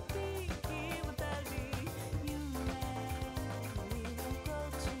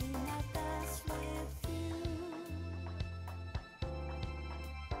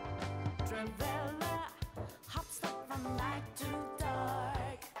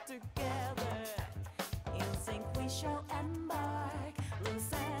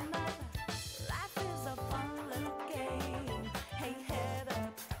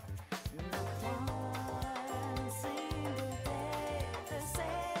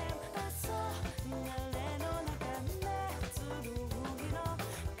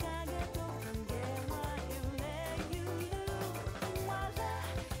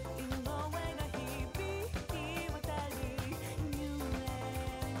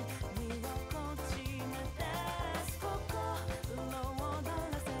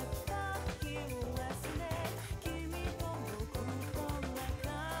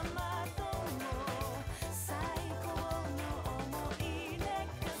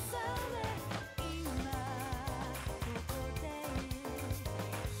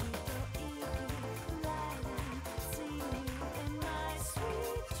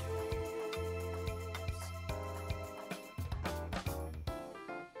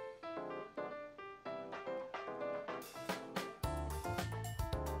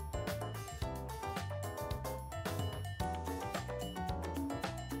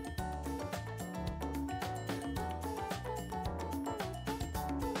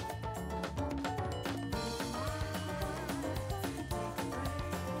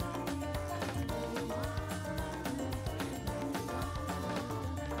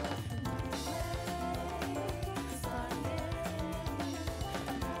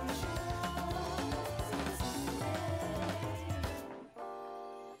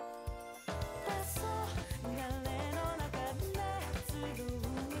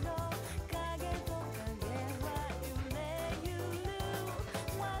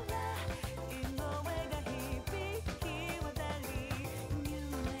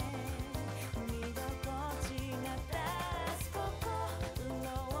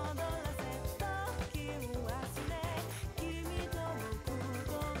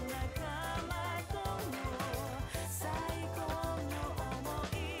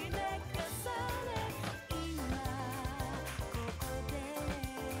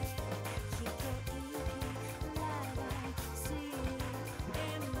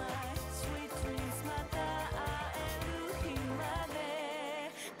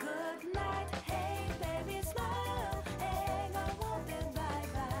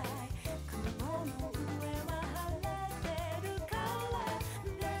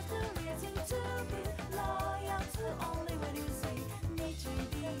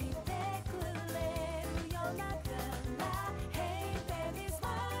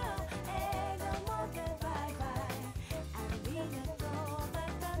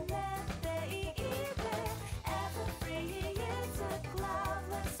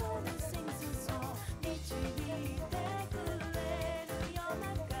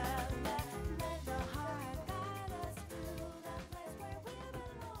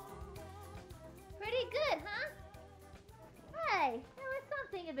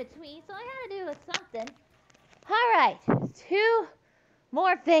 In between, so I had to do something. Alright, 2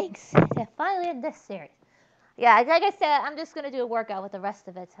 more things to finally end this series. I Yeah, like I said, I'm just going to do a workout with the rest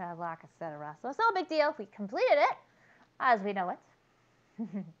of it to unlock, etc. So it's no big deal if we completed it, as we know it.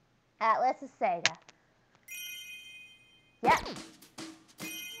 Atlas is Sega. Yep.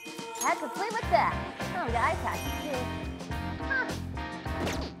 Had complete with that. Oh, we got eye patch too. Huh.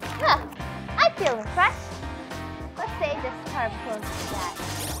 Well, I feel refreshed. Let's save this card close to that.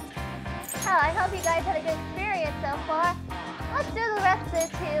 Oh, I hope you guys had a good experience so far. Let's do the rest of it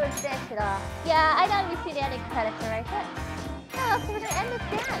too and finish it off. Yeah, I know we've seen the ending credits already, but oh, so we're gonna end this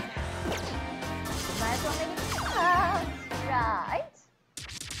dance. Might as well make it count, right?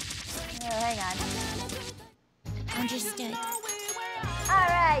 Oh, hang on. Understood.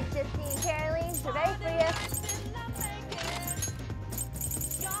 Alright, Justine and Caroline, we're ready for you.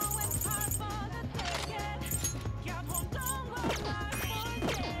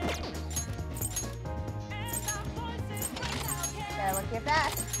 Gotta look your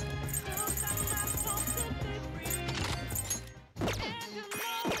best.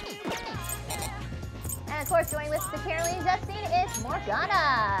 And of course, joining with the Caroline and Justine is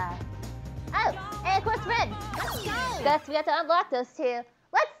Morgana. Oh, and of course, Ren. Let's go. Guess we have to unlock those two.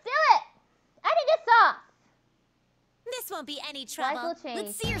 Let's do it! I think it's off. This won't be any trouble. Life will change.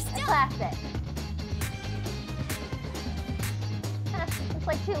 Let's see your A stuff. classic. It's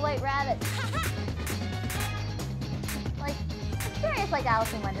like two white rabbits. Like, experience like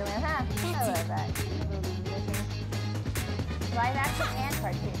Alice in Wonderland, huh? I love that. Live action and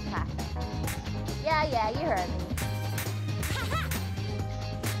cartoon classic. Yeah, you heard me.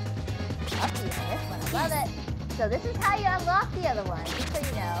 Lucky on this one, I love it. So this is how you unlock the other one, just so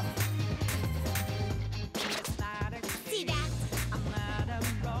you know. See that?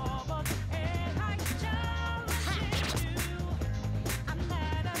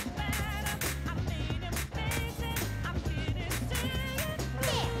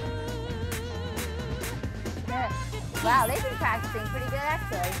 Wow, they've been practicing pretty good,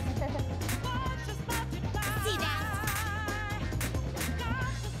 actually. See that?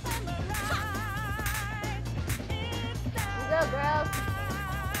 You go, girls.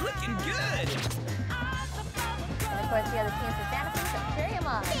 Looking good. And of course, the other teams for fantasy, so cheer them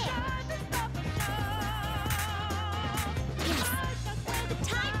on. The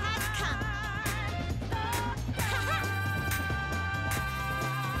time has come.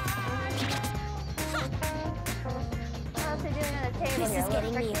 What else are you doing on the table This here? is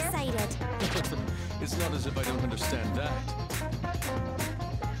getting me Little trick here? excited. It's not as if I don't understand that.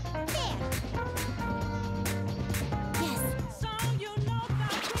 There. Yes.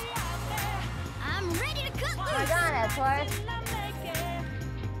 I'm ready to cut loose. Morgana, of course.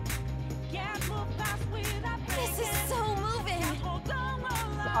 This is so moving.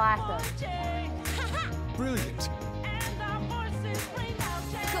 It's awesome. Brilliant.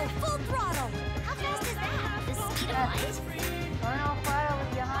 Go full throttle. How fast is that? The speed of light? Going all far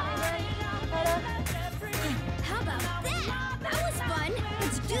with Johanna again? How about that? That was fun.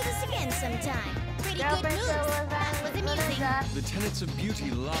 Let's do this again sometime. Pretty good Girlfriend moves. still was That was amusing. The tenets of beauty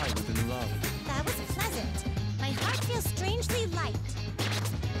lie within love. That was pleasant. My heart feels strangely light.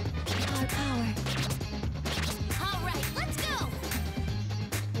 Our power. All right, let's go.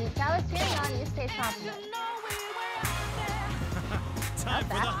 You tell us cheering on, you stay confident. Time for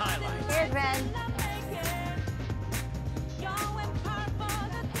the highlights. Here's Ren.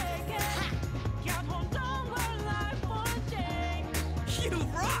 You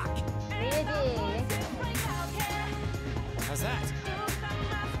rock. Ryuji. How's that?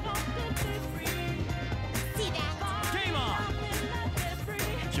 See that? Game on.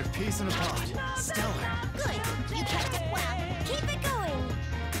 Your piece in a pod. Stellar. Good. You kept it well. Keep it going.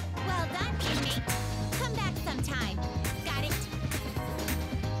 Well done, teammate. Come back sometime. Got it?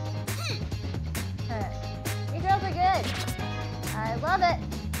 You girls are good. I love it.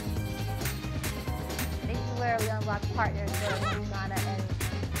 This is where we unlock partners with Morgana and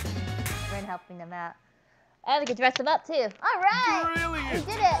Ren helping them out. And we can dress them up too. Alright! Brilliant. We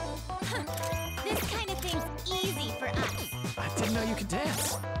did it! This kind of thing's easy for us. I didn't know you could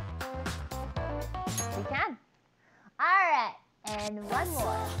dance. We can. Alright, and one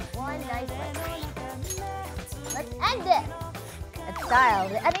more. One nice one. Let's end it! And style,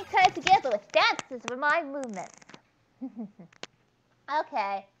 the ending tied together with dances for my movements.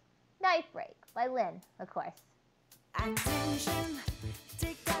 Okay, Night Break by Lynn, of course. Attention,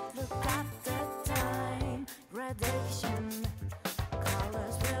 take that look at the time. Gradation,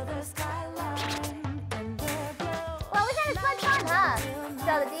 colors fill the skyline, and they're blue. Well, we had a fun time, huh?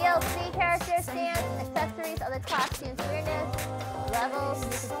 So the DLC characters, dance, accessories, other costumes, weirdness, levels,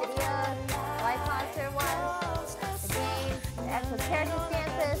 music videos, live concert ones, the games, the actual character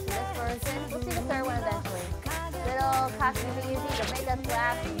stances, this version. We'll see the third one eventually. asking Ryuji to make us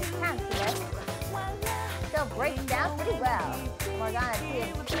laugh in his canciness. Still breaks down pretty well. Morgana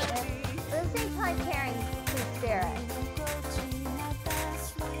sees cuteness, but at the same time caring to Sarah.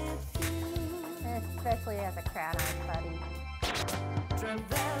 Especially as a crown on his buddy. I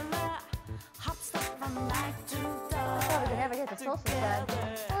thought we could never get the socials done.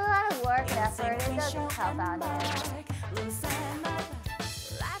 A lot of work and effort, it does help out here.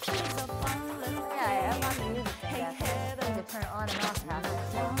 Yeah, I want the music thing up here. I need to turn on and off half of it.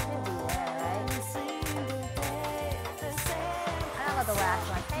 So it should be there, right? I don't know about the last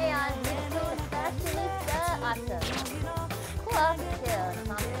one. Hey on, beautiful, fashionista, awesome. Cool, still, and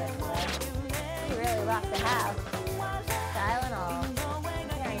confident, but you really rocked the house. Style and all.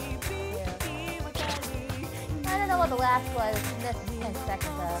 I don't know what the last was. This 10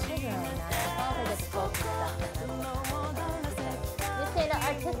 seconds of. It doesn't really matter. As long as I get the focus stuff in. You say the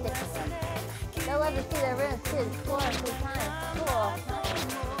artistic stuff. They'll love to see their rooms too, explore 3 times. Cool.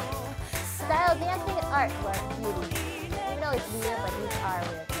 Style dancing and artwork, beauty. Even though it's weird, but these are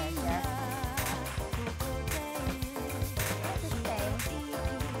weird things, yeah. It's the same.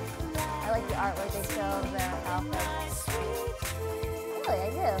 I like the artwork they show of their outfits. Really, I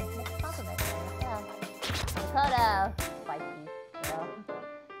do. It's a compliment to me, yeah. Dakota. Spiky. Girl.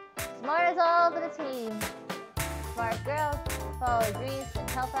 Smart as all for the team. Smart girls follow her dreams and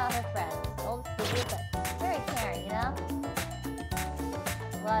help out her friends. Old school, but very caring, you know?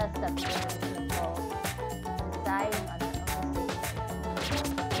 A lot of stuff to control. Deciding on their own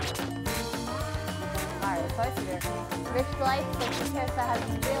decisions. Alright, of course it is. Rich life, but she cares about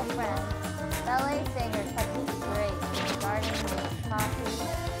having real friends. Ballet singer, technique's great. Gardening, coffee.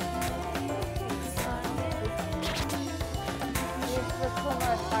 The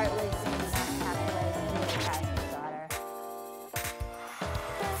Kumar partly seems halfway to be attached to his daughter.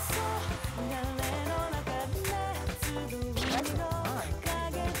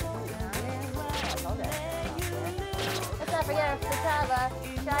 Let's not forget our Futaba.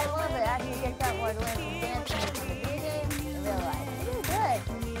 Shy one, but actually gets out more to learn from dancing and from the video games in real life. It's good.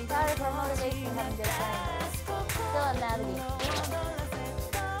 Daughter's her motivation and having good friends. Still at Navigate.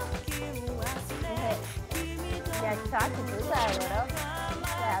 Yeah, she talked to Blue a little.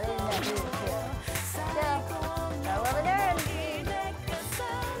 Yeah, they didn't know he was here. Still, gotta love a nerd.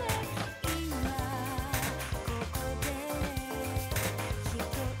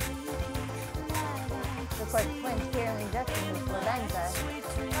 Of course, twins Kieran and Justin with Lavenza.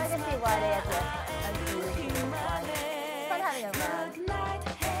 I can see why they have to undo this one. It's fun having them around.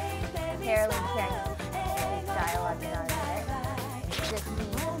 Carolyn carrying dialogue and on it. It's just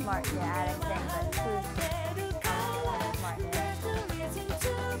being smart, yeah, I think, but who's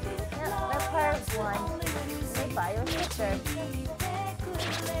First one, made by your sister.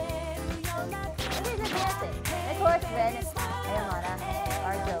 Maybe good dancing. And of course, Red and Ayamana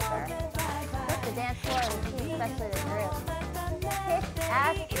are Joker. Look, the dance floor and the team, especially the group. Kick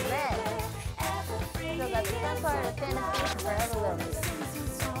ass Red. So that's the fun part of the fantasy forever will be.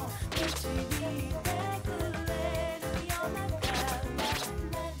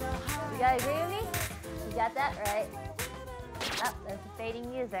 You guys agree with me? You got that right. Oh, there's the fading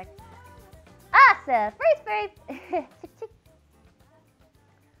music. Awesome! Freeze!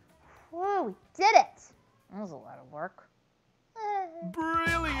 Whoa, we did it! That was a lot of work.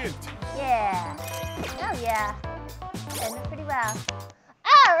 Brilliant! Yeah. Oh yeah. Did it pretty well.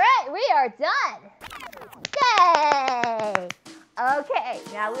 Alright, we are done! Yay! Okay,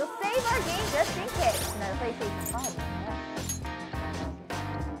 now we'll save our game just in case. Another PlayStation 5.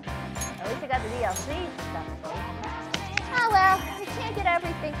 At least I got the DLC stuff. Oh well, we can't get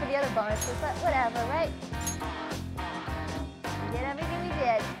everything for the other bonuses, but whatever, right? We did everything we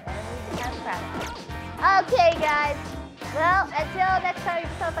did, and we just have to practice. Okay, guys. Well, until next time, you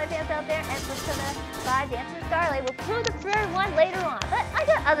yourself 5 fans out there, and Persona 5 Dance with Starlight. We'll prove the third one later on, but I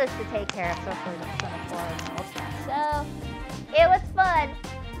got others to take care of, especially the Persona 4 and all that. So, it was fun.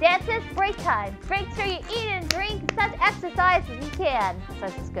 Dances, break time. Make sure you eat and drink such exercise as you can. So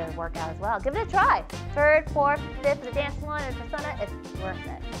it's just good workout as well. Give it a try. 3rd, 4th, 5th of the dance one and Persona, it's worth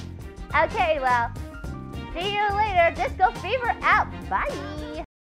it. Okay, well, see you later. Disco Fever out. Bye.